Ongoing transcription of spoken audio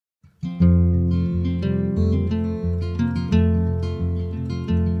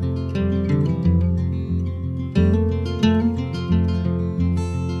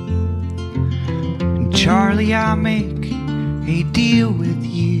Charlie, I'll make a deal with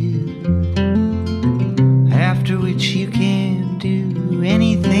you, after which you can do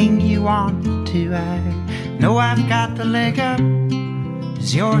anything you want to. I know I've got the leg up,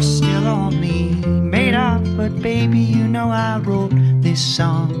 'cause you're still on me, made up. But baby, you know I wrote this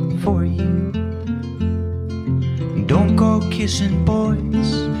song for you. Don't go kissing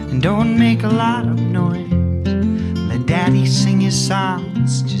boys, and don't make a lot of noise. Let daddy sing his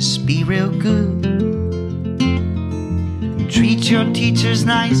songs, just be real good. And treat your teachers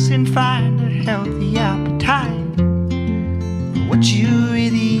nice and find a healthy appetite for what you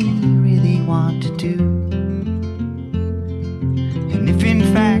really, really want to do. And if in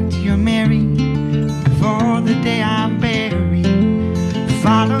fact you're married before the day I'm buried,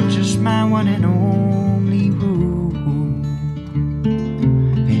 follow just my one and only rule.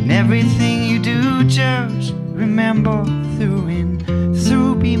 In everything you do, just remember through and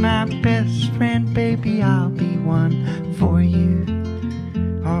through, be my best friend, baby, I'll be one for you.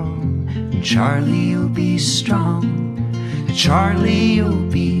 Oh, and Charlie, you'll be strong, Charlie, you'll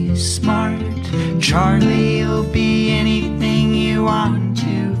be smart, Charlie, you'll be anything you want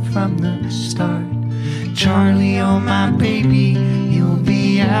to from the start. Charlie, oh my baby, you'll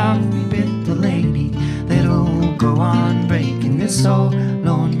be every bit the lady that'll go on breaking this old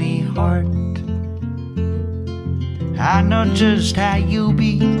lonely heart. I know just how you'll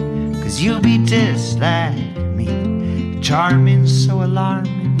be, 'cause you'll be just like me, charming, so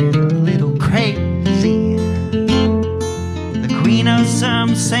alarming, and a little crazy. The queen of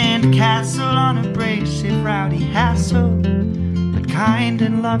some sand castle on a abrasive rowdy hassle, but kind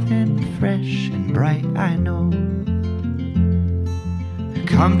and loving, fresh and bright, I know.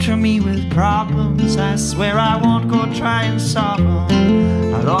 Come to me with problems, I swear I won't go try and solve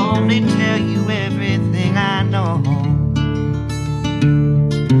them. I'll only tell you everything I know.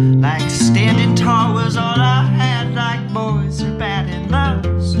 Like standing tall was all I had, like boys are bad and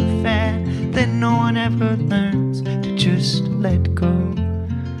love's a fad that no one ever learns to just let go.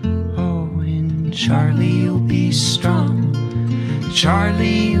 Oh, and Charlie, you'll be strong,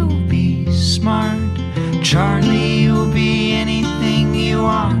 Charlie, you'll be smart, Charlie, you'll be anything you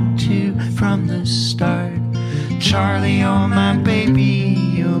want to from the start. Charlie, oh my baby,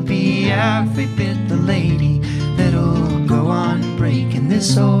 you'll be every bit the lady that'll go on breaking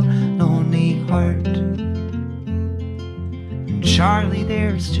this old lonely heart. And Charlie,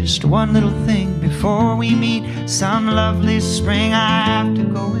 there's just one little thing before we meet some lovely spring. I have to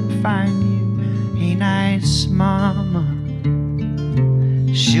go and find you a nice mama.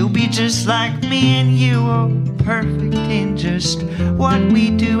 She'll be just like me and you, oh, perfect in just what we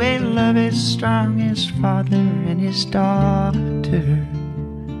do. A love as strong as father and his daughter.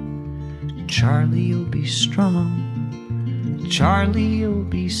 Charlie, you'll be strong, Charlie, you'll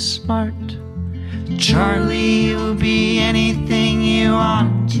be smart, Charlie, you'll be anything you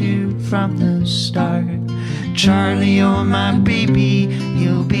want to from the start. Charlie, oh my baby,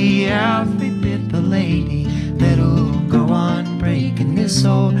 you'll be every bit the lady that'll go on breaking this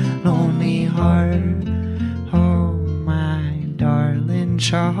old lonely heart. Oh, my darling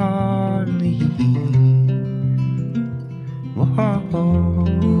Charlie.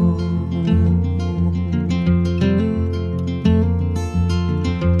 Whoa.